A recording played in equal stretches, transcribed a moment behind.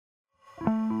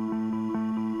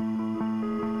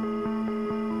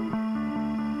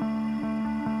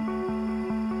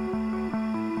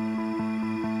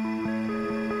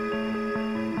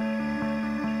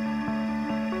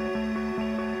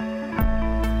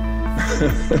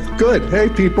Good. Hey,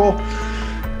 people.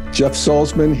 Jeff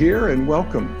Salzman here, and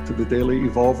welcome to the Daily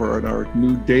Evolver and our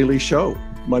new daily show,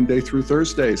 Monday through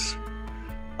Thursdays.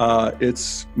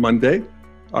 It's Monday,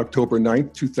 October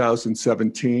 9th,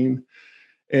 2017,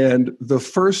 and the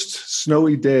first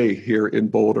snowy day here in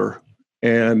Boulder.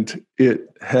 And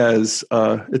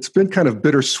it's been kind of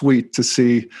bittersweet to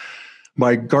see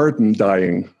my garden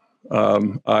dying.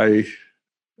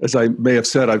 As I may have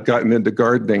said, I've gotten into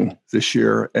gardening this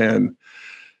year, and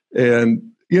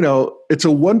you know, it's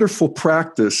a wonderful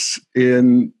practice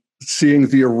in seeing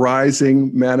the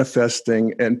arising,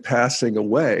 manifesting, and passing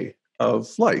away of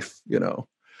life. You know,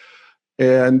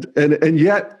 and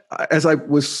yet, as I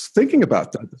was thinking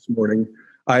about that this morning,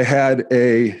 I had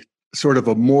a sort of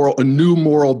a new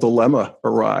moral dilemma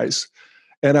arise.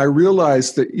 And I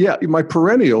realized that, yeah, my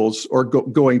perennials are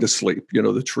going to sleep, you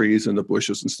know, the trees and the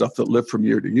bushes and stuff that live from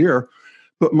year to year.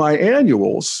 But my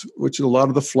annuals, which is a lot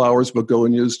of the flowers,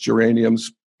 begonias,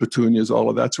 geraniums, petunias, all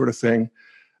of that sort of thing,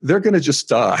 they're going to just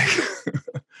die.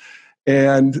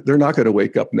 And they're not going to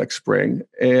wake up next spring.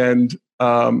 And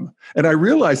I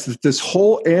realized that this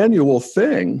whole annual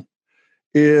thing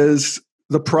is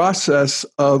the process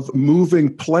of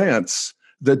moving plants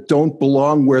that don't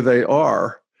belong where they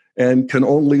are and can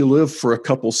only live for a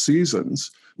couple seasons,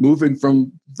 moving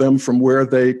them from where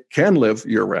they can live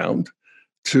year-round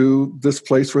to this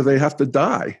place where they have to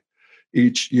die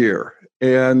each year.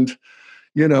 And,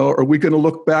 you know, are we going to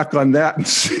look back on that and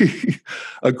see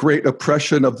a great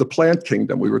oppression of the plant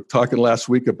kingdom? We were talking last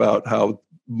week about how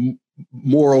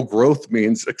moral growth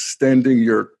means extending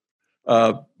your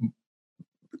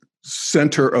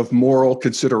center of moral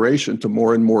consideration to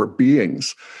more and more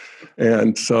beings.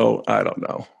 And so I don't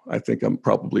know. I think I'm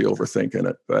probably overthinking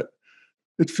it, but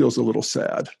it feels a little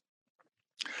sad.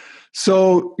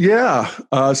 So yeah,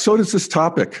 so does this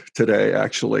topic today,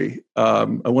 actually. I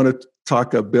want to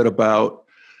talk a bit about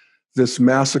this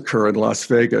massacre in Las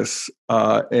Vegas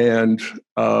and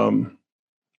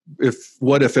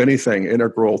if anything,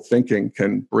 integral thinking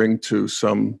can bring to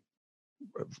some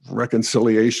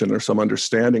reconciliation or some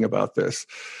understanding about this.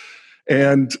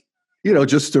 And you know,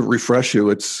 just to refresh you,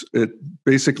 it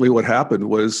basically what happened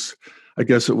was, I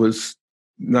guess it was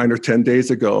 9 or 10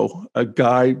 days ago, a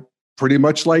guy pretty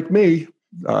much like me,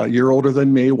 a year older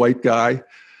than me, white guy,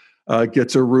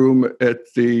 gets a room at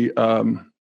the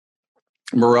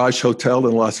Mirage Hotel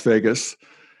in Las Vegas.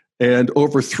 And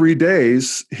over 3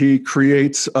 days, he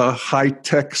creates a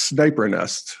high-tech sniper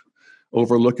nest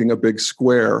overlooking a big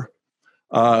square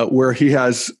where he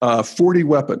has 40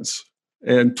 weapons.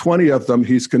 And 20 of them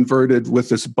he's converted with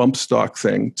this bump stock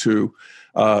thing to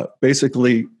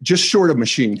basically just short of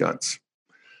machine guns,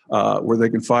 where they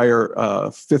can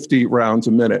fire 50 rounds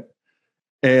a minute.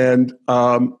 And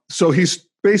so he's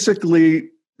basically,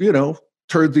 you know,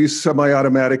 turned these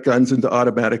semi-automatic guns into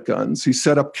automatic guns. He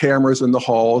set up cameras in the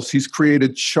halls. He's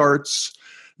created charts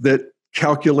that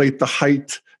calculate the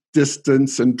height,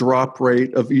 distance, and drop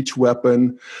rate of each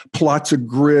weapon, plots a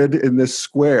grid in this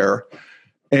square.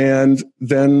 And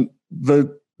then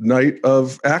the night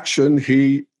of action,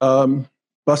 he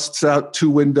busts out 2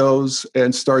 windows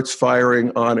and starts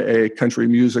firing on a country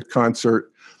music concert,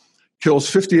 kills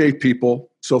 58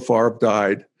 people so far have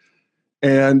died.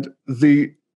 And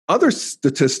the other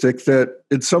statistic that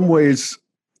in some ways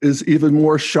is even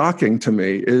more shocking to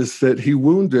me is that he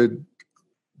wounded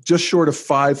just short of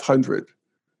 500.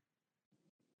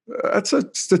 That's a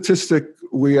statistic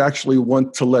we actually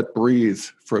want to let breathe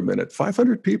for a minute.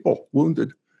 500 people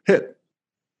wounded, hit,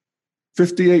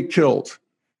 58 killed.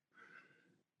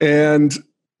 And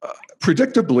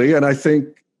predictably, and I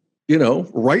think, you know,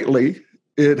 rightly,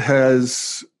 it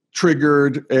has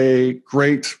triggered a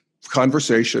great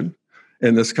conversation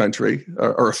in this country,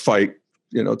 or a fight.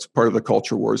 You know, it's part of the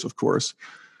culture wars, of course,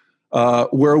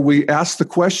 where we ask the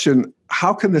question,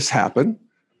 how can this happen?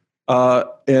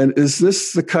 And is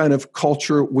this the kind of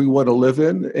culture we want to live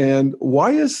in? And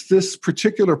why is this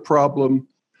particular problem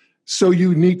so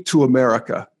unique to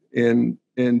America in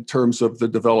terms of the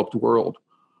developed world?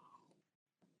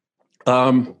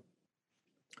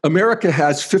 America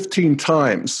has 15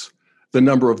 times the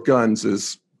number of guns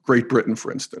as Great Britain,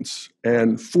 for instance,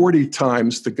 and 40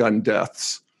 times the gun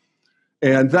deaths.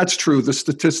 And that's true. The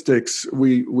statistics,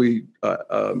 we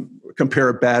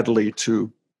compare badly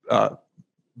to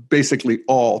basically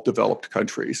all developed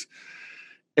countries.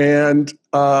 And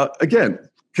again,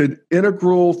 could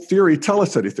integral theory tell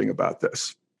us anything about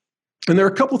this? And there are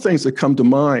a couple things that come to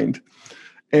mind.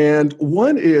 And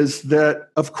one is that,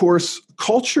 of course,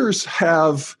 cultures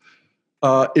have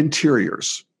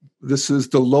interiors. This is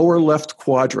the lower left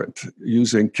quadrant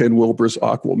using Ken Wilber's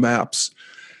Aqua maps.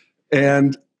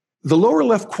 And the lower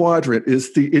left quadrant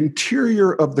is the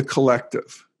interior of the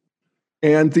collective.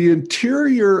 And the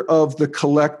interior of the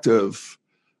collective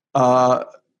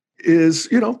is,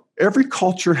 every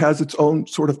culture has its own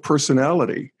sort of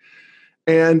personality.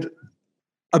 And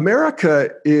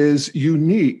America is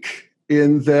unique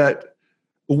in that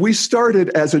we started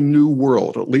as a new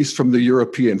world, at least from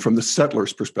from the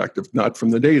settler's perspective, not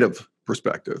from the native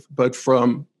perspective, but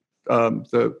from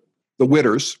the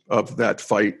winners of that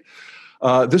fight.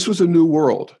 This was a new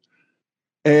world.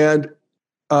 And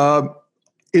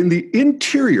in the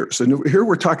interiors, and here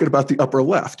we're talking about the upper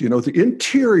left, the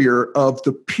interior of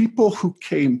the people who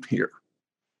came here.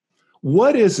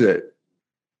 What is it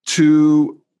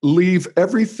to leave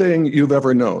everything you've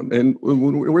ever known? And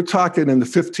when we're talking in the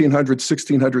 1500s,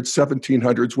 1600s,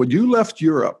 1700s, when you left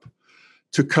Europe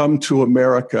to come to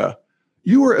America,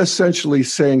 you were essentially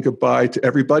saying goodbye to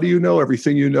everybody you know,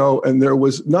 everything you know, and there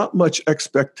was not much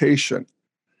expectation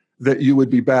that you would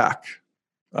be back.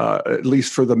 At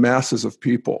least for the masses of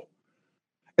people.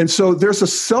 And so there's a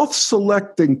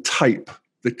self-selecting type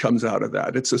that comes out of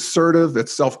that. It's assertive,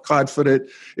 it's self-confident,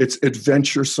 it's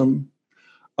adventuresome.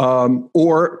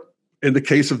 Or in the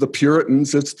case of the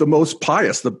Puritans, it's the most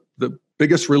pious, the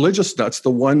biggest religious nuts,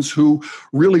 the ones who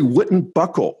really wouldn't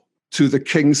buckle to the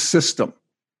king's system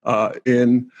whether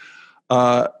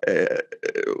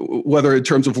in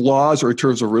terms of laws or in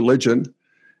terms of religion.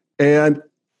 And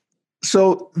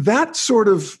so that sort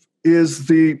of is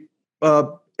the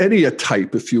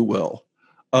enneatype, if you will,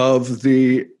 of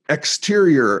the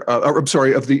exterior,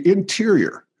 of the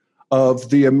interior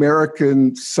of the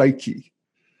American psyche.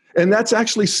 And that's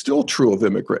actually still true of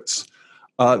immigrants.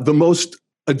 The most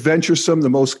adventuresome, the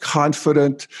most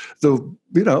confident, the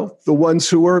ones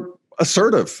who are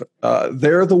assertive,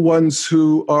 they're the ones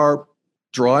who are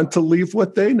drawn to leave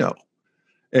what they know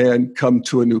and come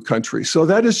to a new country. So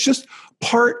that is just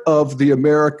part of the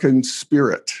American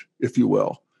spirit, if you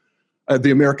will,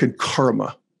 the American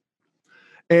karma.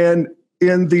 And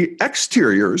in the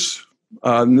exteriors,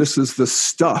 and this is the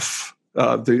stuff,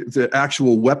 the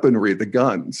actual weaponry, the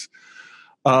guns,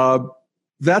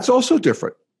 that's also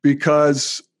different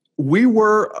because we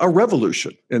were a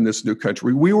revolution in this new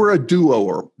country. We were a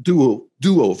do-over,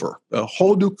 a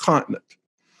whole new continent.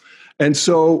 And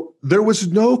so there was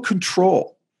no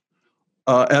control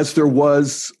as there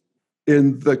was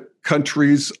in the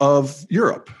countries of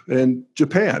Europe and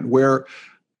Japan, where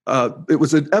it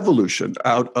was an evolution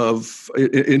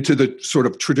into the sort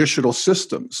of traditional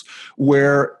systems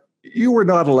where you were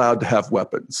not allowed to have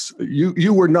weapons.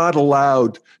 You were not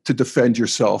allowed to defend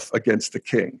yourself against the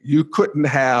king. You couldn't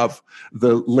have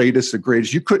the latest and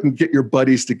greatest. You couldn't get your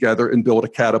buddies together and build a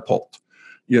catapult.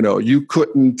 You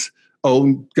couldn't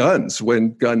own guns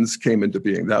when guns came into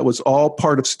being. That was all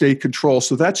part of state control.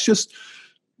 So that's just,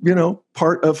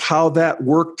 part of how that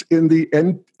worked in the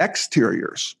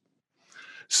exteriors.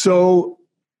 So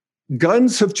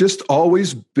guns have just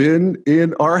always been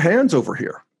in our hands over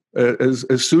here as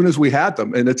soon as we had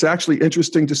them. And it's actually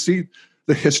interesting to see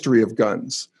the history of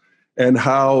guns and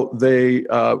how they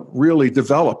really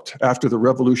developed after the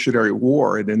Revolutionary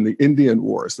War and in the Indian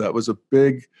Wars. That was a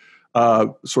big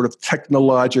sort of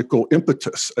technological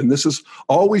impetus. And this is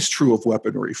always true of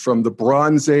weaponry, from the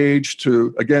Bronze Age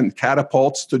to, again,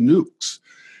 catapults to nukes,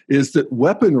 is that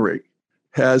weaponry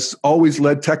has always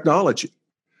led technology.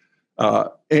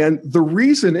 And the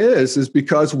reason is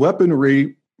because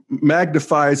weaponry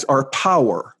magnifies our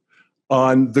power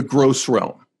on the gross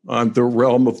realm, on the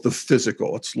realm of the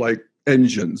physical. It's like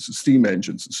engines, steam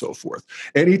engines, and so forth.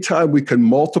 Anytime we can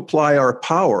multiply our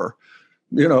power,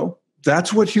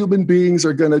 that's what human beings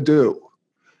are going to do.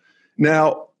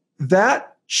 Now,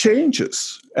 that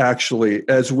changes, actually,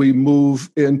 as we move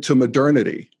into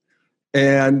modernity.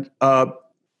 And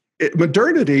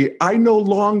modernity, I no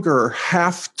longer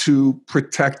have to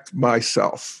protect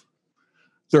myself.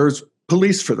 There's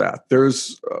police for that.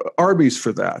 There's armies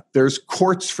for that. There's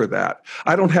courts for that.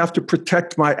 I don't have to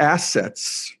protect my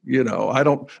assets.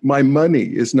 My money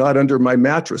is not under my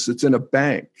mattress. It's in a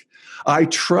bank. I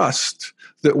trust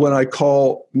that when I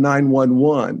call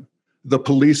 911, the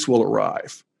police will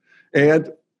arrive.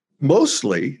 And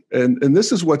mostly, and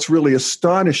this is what's really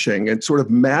astonishing and sort of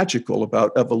magical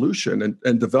about evolution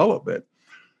and development,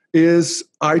 is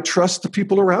I trust the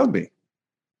people around me.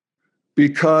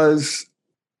 Because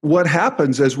what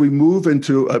happens as we move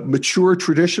into a mature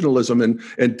traditionalism, and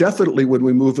definitely when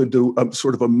we move into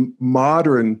sort of a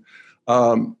modern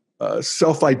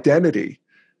self-identity,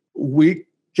 we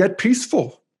get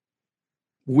peaceful.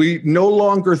 We no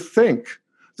longer think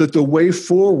that the way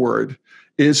forward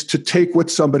is to take what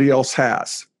somebody else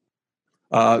has.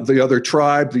 The other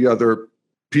tribe, the other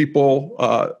people,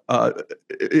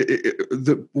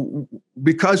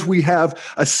 because we have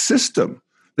a system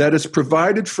that is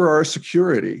provided for our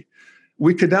security,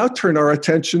 we can now turn our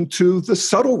attention to the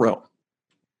subtle realm.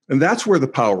 And that's where the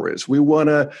power is. We want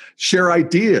to share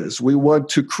ideas. We want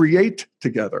to create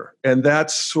together. And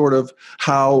that's sort of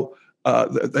how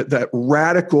that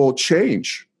radical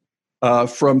change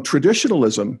from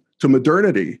traditionalism to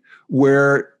modernity,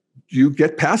 where you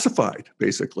get pacified,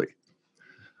 basically.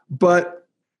 But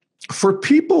for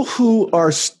people who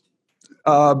are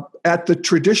at the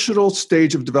traditional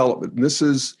stage of development, and this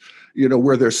is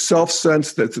where their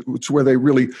self-sense, it's where they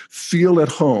really feel at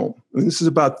home. And this is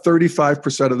about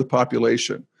 35% of the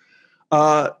population.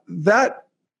 That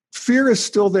fear is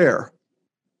still there.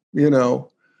 They don't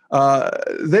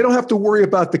have to worry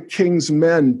about the king's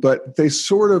men, but they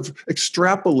sort of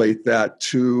extrapolate that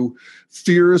to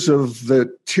fears of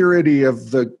the tyranny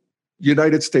of the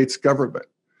United States government.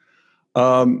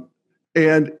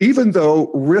 And even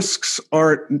though risks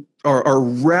are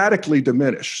radically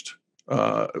diminished,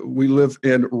 we live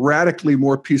in radically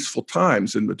more peaceful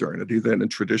times in modernity than in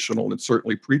traditional and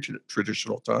certainly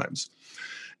pre-traditional times.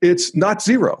 It's not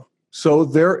zero. So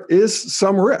there is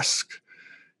some risk.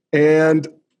 And,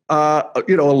 a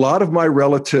lot of my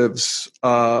relatives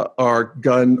are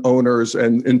gun owners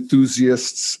and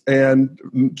enthusiasts, and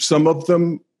some of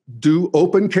them do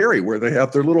open carry where they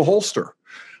have their little holster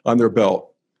on their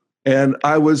belt. And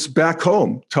I was back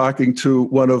home talking to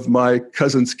one of my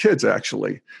cousin's kids,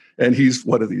 actually. And he's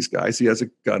one of these guys. He has a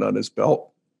gun on his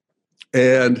belt.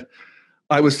 And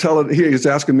I was he was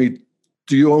asking me,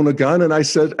 do you own a gun? And I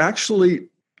said, actually,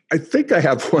 I think I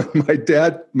have one my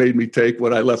dad made me take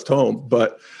when I left home,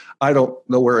 but I don't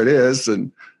know where it is.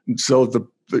 And so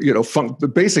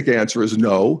the basic answer is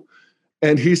no.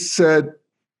 And he said,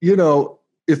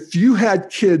 if you had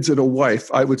kids and a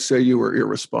wife, I would say you were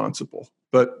irresponsible.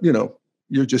 But,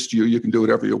 you're just you can do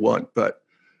whatever you want. But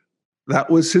that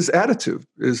was his attitude,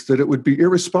 is that it would be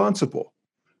irresponsible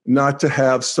not to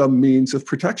have some means of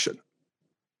protection.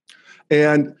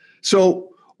 And so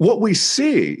what we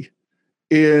see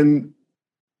in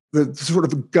the sort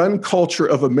of gun culture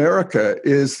of America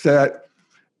is that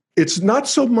it's not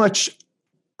so much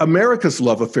America's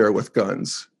love affair with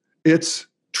guns, it's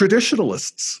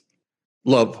traditionalists'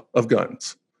 love of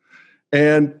guns.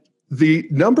 And the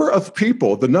number of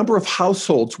people, the number of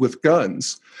households with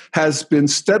guns has been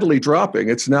steadily dropping.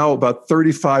 It's now about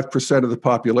 35% of the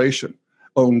population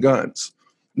own guns.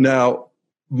 Now,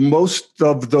 most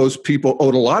of those people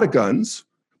own a lot of guns,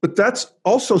 but that's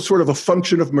also sort of a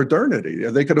function of modernity.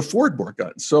 They can afford more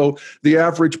guns. So the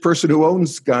average person who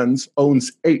owns guns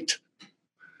owns 8.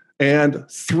 And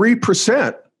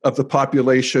 3% of the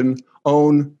population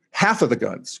own half of the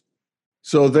guns.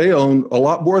 So they own a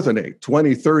lot more than 8,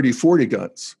 20, 30, 40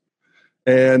 guns.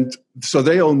 And so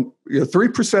they own,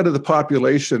 3% of the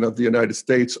population of the United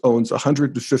States owns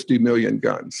 150 million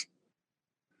guns.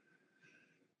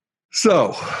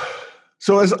 So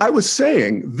as I was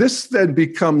saying, this then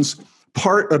becomes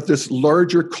part of this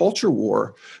larger culture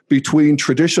war between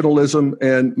traditionalism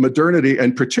and modernity,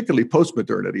 and particularly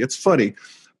post-modernity. It's funny.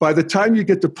 By the time you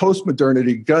get to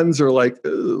post-modernity, guns are like,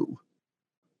 ooh,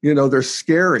 they're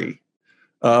scary.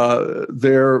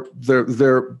 They're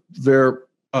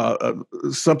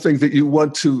something that you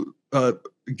want to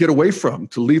get away from,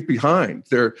 to leave behind.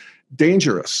 They're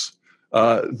dangerous.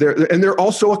 They're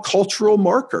also a cultural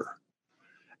marker.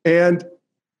 And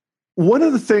one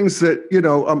of the things that,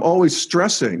 I'm always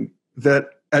stressing that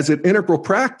as an integral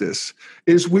practice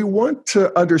is we want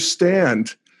to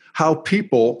understand how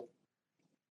people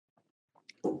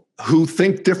who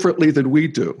think differently than we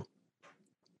do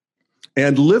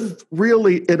and live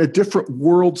really in a different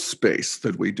world space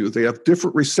than we do. They have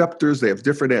different receptors, they have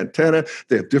different antennae,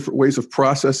 they have different ways of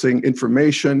processing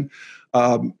information.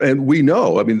 And we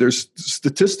know, there's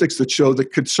statistics that show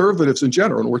that conservatives in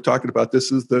general, and we're talking about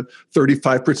this as the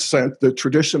 35%, the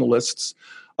traditionalists,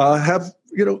 have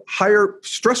higher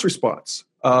stress response,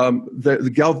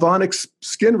 the galvanic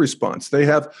skin response. They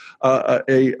have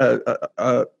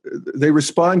they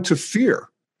respond to fear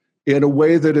in a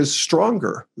way that is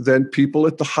stronger than people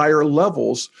at the higher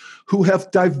levels who have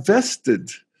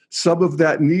divested some of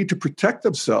that need to protect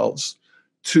themselves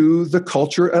to the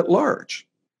culture at large.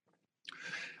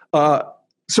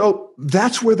 So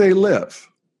that's where they live.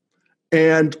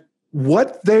 And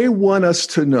what they want us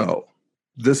to know,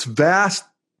 this vast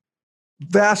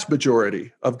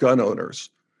majority of gun owners,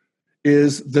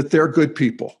 is that they're good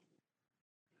people.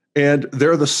 And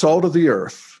they're the salt of the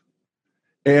earth.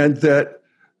 And that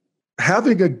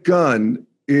having a gun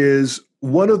is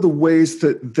one of the ways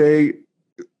that they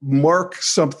mark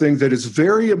something that is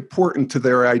very important to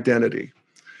their identity,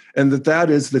 and that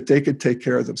is that they can take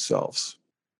care of themselves.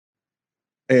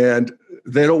 And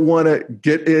they don't want to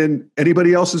get in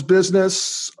anybody else's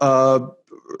business,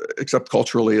 except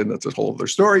culturally, and that's a whole other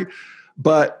story.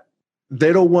 But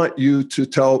they don't want you to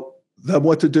tell them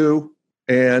what to do,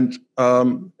 and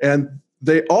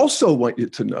they also want you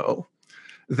to know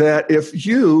that if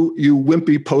you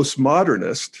wimpy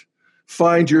postmodernist,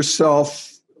 find yourself,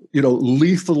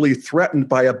 lethally threatened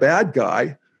by a bad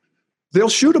guy, they'll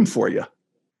shoot him for you.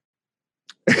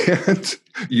 And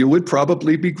you would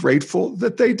probably be grateful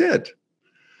that they did.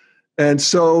 And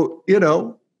so,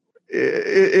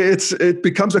 it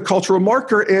becomes a cultural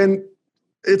marker, and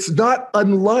it's not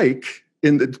unlike,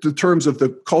 in the terms of the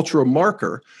cultural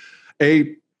marker,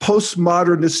 a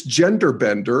postmodernist gender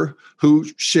bender who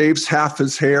shaves half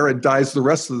his hair and dyes the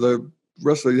rest of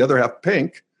the other half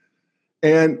pink.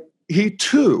 And he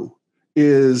too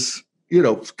is,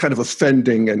 kind of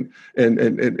offending and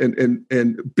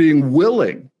being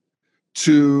willing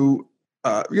to,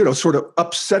 sort of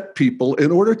upset people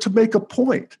in order to make a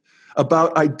point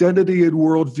about identity and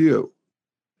worldview.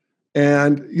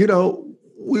 And,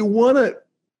 we want to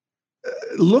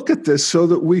look at this so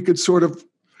that we could sort of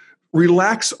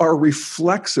relax our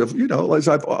reflexive, as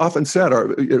I've often said,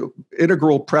 our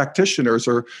integral practitioners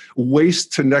are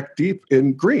waist to neck deep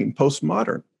in green,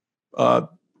 postmodern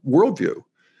worldview.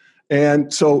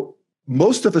 And so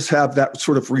most of us have that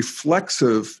sort of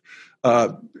reflexive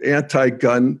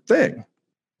anti-gun thing.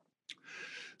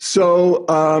 So,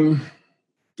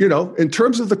 in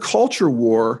terms of the culture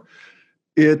war,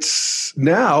 it's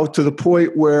now to the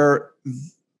point where,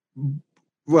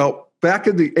 back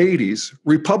in the 80s,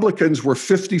 Republicans were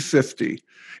 50-50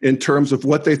 in terms of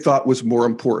what they thought was more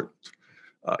important,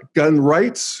 gun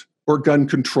rights or gun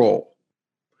control.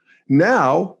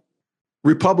 Now,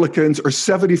 Republicans are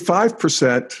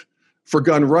 75% for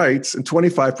gun rights and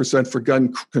 25% for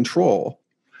gun control.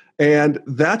 And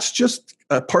that's just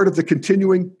a part of the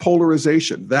continuing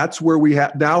polarization. That's where we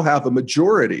now have a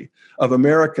majority of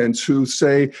Americans who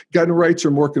say gun rights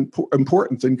are more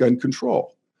important than gun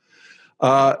control.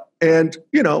 And,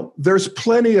 there's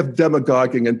plenty of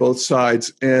demagoguing in both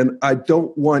sides, and I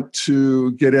don't want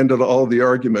to get into all of the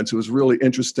arguments. It was really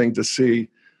interesting to see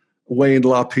Wayne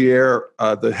LaPierre,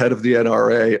 the head of the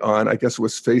NRA, on, I guess it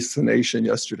was Face the Nation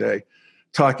yesterday,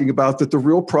 talking about that the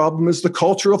real problem is the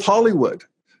culture of Hollywood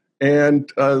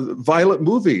and violent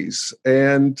movies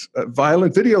and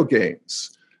violent video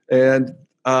games. And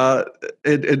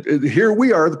here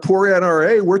we are, the poor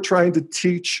NRA, we're trying to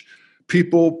teach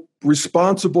people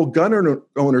responsible gun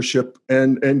ownership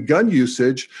and gun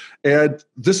usage. And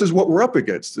this is what we're up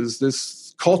against, is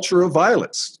this culture of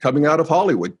violence coming out of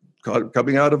Hollywood,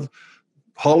 coming out of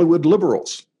Hollywood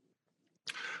liberals.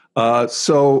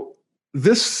 So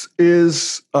this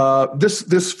is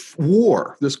this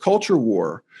war, this culture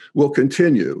war, will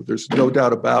continue. There's no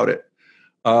doubt about it.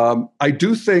 I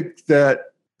do think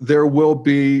that there will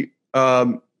be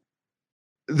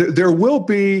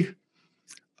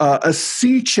a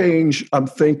sea change, I'm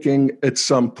thinking, at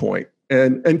some point.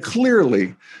 And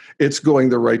clearly, it's going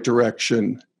the right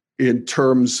direction in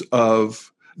terms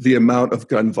of the amount of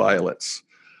gun violence.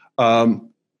 And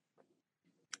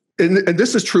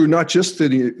this is true not just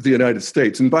in the United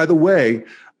States. And by the way,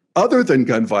 other than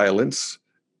gun violence,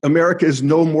 America is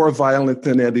no more violent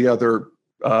than any other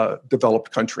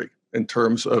developed country in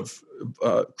terms of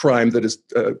crime that is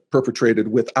perpetrated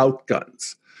without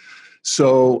guns.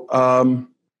 So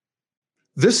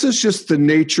this is just the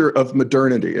nature of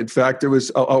modernity. In fact,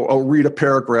 I'll read a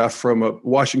paragraph from a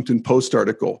Washington Post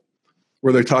article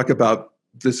where they talk about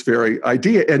this very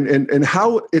idea and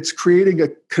how it's creating a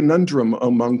conundrum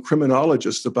among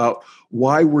criminologists about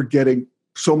why we're getting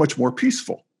so much more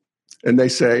peaceful. And they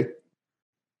say,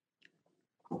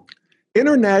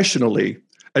 internationally,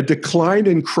 a decline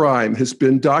in crime has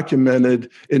been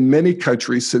documented in many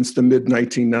countries since the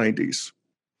mid-1990s.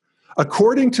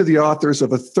 According to the authors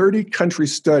of a 30-country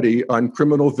study on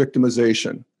criminal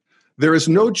victimization, there is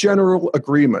no general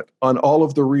agreement on all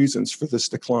of the reasons for this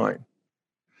decline.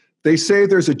 They say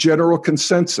there's a general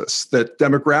consensus that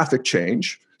demographic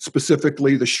change,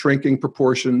 specifically the shrinking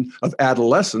proportion of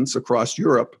adolescents across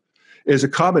Europe, is a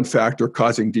common factor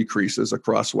causing decreases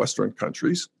across Western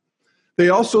countries. They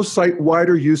also cite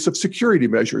wider use of security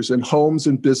measures in homes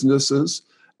and businesses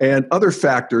and other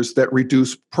factors that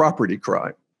reduce property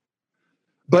crime.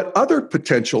 But other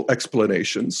potential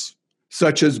explanations,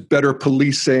 such as better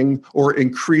policing or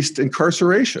increased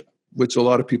incarceration, which a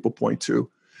lot of people point to,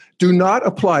 do not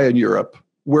apply in Europe,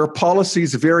 where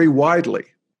policies vary widely.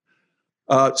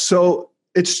 So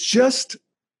it's just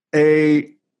a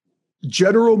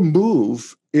general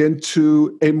move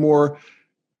into a more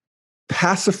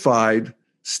pacified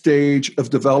stage of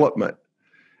development.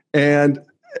 And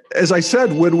as I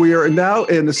said, when we are now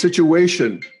in a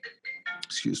situation,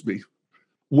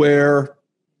 where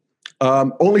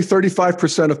only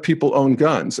 35% of people own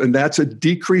guns, and that's a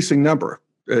decreasing number.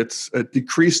 It's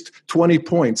decreased 20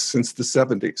 points since the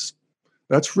 70s.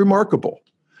 That's remarkable.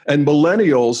 And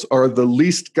millennials are the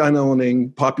least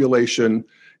gun-owning population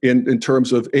in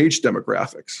terms of age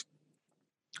demographics.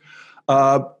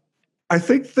 I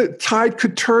think the tide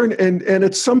could turn and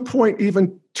at some point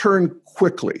even turn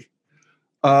quickly.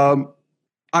 I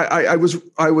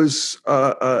was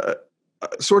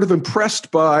sort of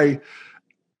impressed by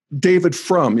David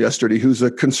Frum yesterday, who's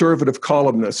a conservative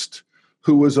columnist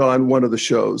who was on one of the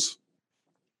shows.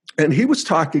 And he was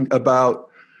talking about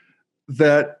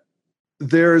that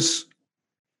there's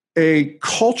a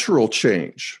cultural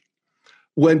change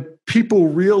when people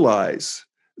realize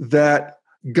that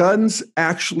guns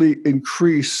actually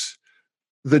increase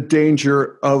the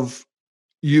danger of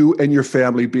you and your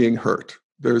family being hurt.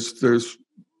 There's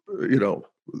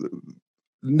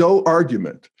no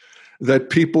argument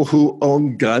that people who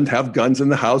own guns, have guns in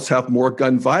the house, have more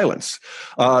gun violence.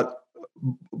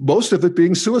 Most of it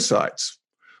being suicides,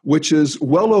 which is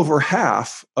well over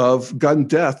half of gun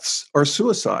deaths are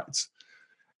suicides.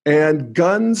 And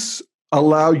guns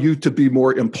allow you to be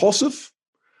more impulsive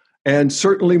and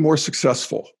certainly more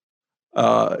successful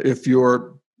if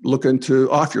you're looking to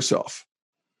off yourself.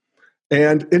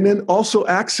 And then also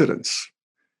accidents.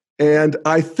 And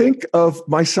I think of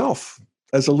myself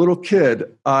as a little kid.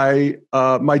 My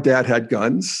dad had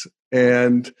guns,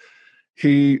 and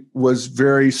he was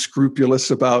very scrupulous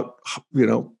about,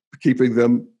 keeping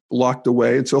them locked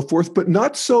away and so forth, but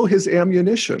not so his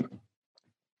ammunition.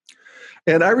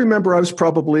 And I remember I was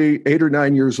probably 8 or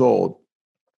 9 years old,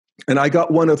 and I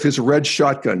got one of his red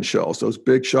shotgun shells, those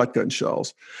big shotgun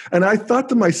shells. And I thought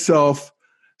to myself,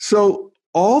 so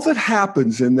all that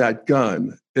happens in that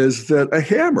gun is that a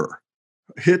hammer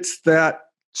hits that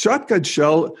shotgun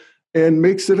shell and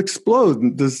makes it explode.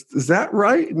 And is that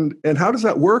right? And how does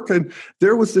that work? And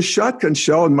there was the shotgun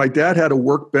shell, and my dad had a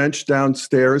workbench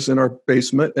downstairs in our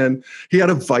basement, and he had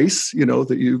a vise,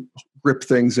 that you grip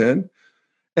things in.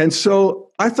 And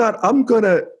so I thought, I'm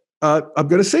gonna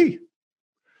see.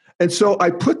 And so I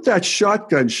put that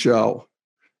shotgun shell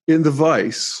in the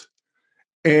vise,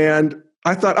 and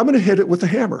I thought, I'm going to hit it with a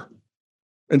hammer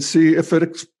and see if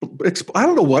it I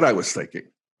don't know what I was thinking,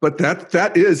 but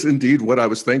that is indeed what I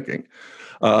was thinking.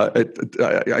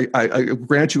 I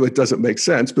grant you it doesn't make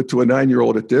sense, but to a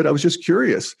 9-year-old it did. I was just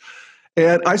curious.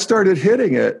 And I started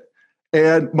hitting it,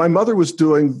 and my mother was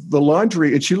doing the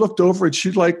laundry, and she looked over and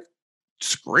she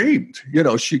screamed.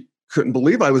 She couldn't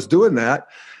believe I was doing that.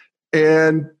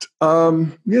 And,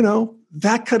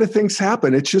 that kind of things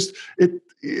happen. It's just,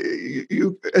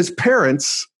 you as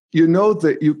parents,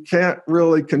 that you can't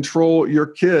really control your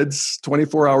kids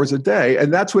 24 hours a day.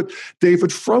 And that's what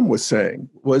David Frum was saying,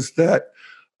 was that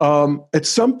at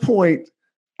some point,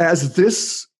 as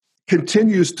this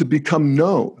continues to become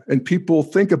known and people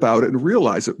think about it and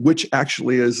realize it, which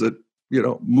actually is a,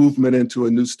 movement into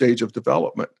a new stage of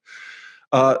development,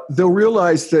 they'll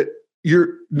realize that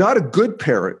you're not a good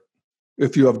parent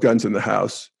if you have guns in the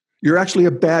house. You're actually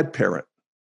a bad parent.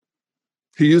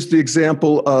 He used the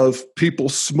example of people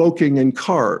smoking in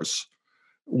cars.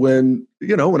 When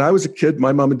I was a kid,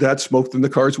 my mom and dad smoked in the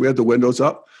cars. We had the windows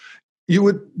up. You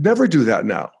would never do that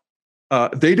now.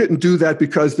 They didn't do that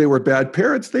because they were bad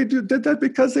parents. They did that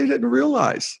because they didn't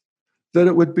realize that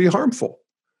it would be harmful.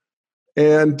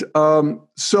 And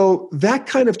so that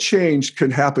kind of change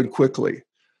can happen quickly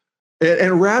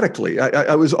and radically.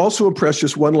 I was also impressed,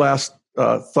 just one last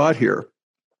thought here,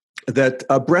 that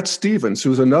Bret Stephens,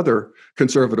 who's another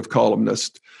conservative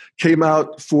columnist, came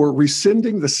out for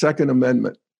rescinding the Second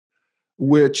Amendment,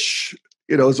 which,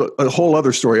 is a whole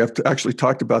other story. I've actually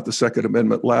talked about the Second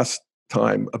Amendment last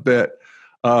time a bit.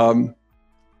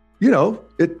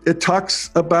 It talks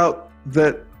about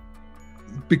that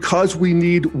because we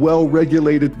need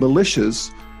well-regulated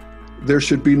militias, there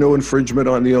should be no infringement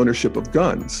on the ownership of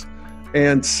guns.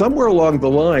 And somewhere along the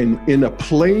line, in a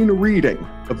plain reading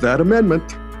of that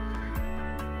amendment,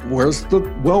 where's the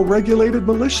well-regulated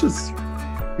militias?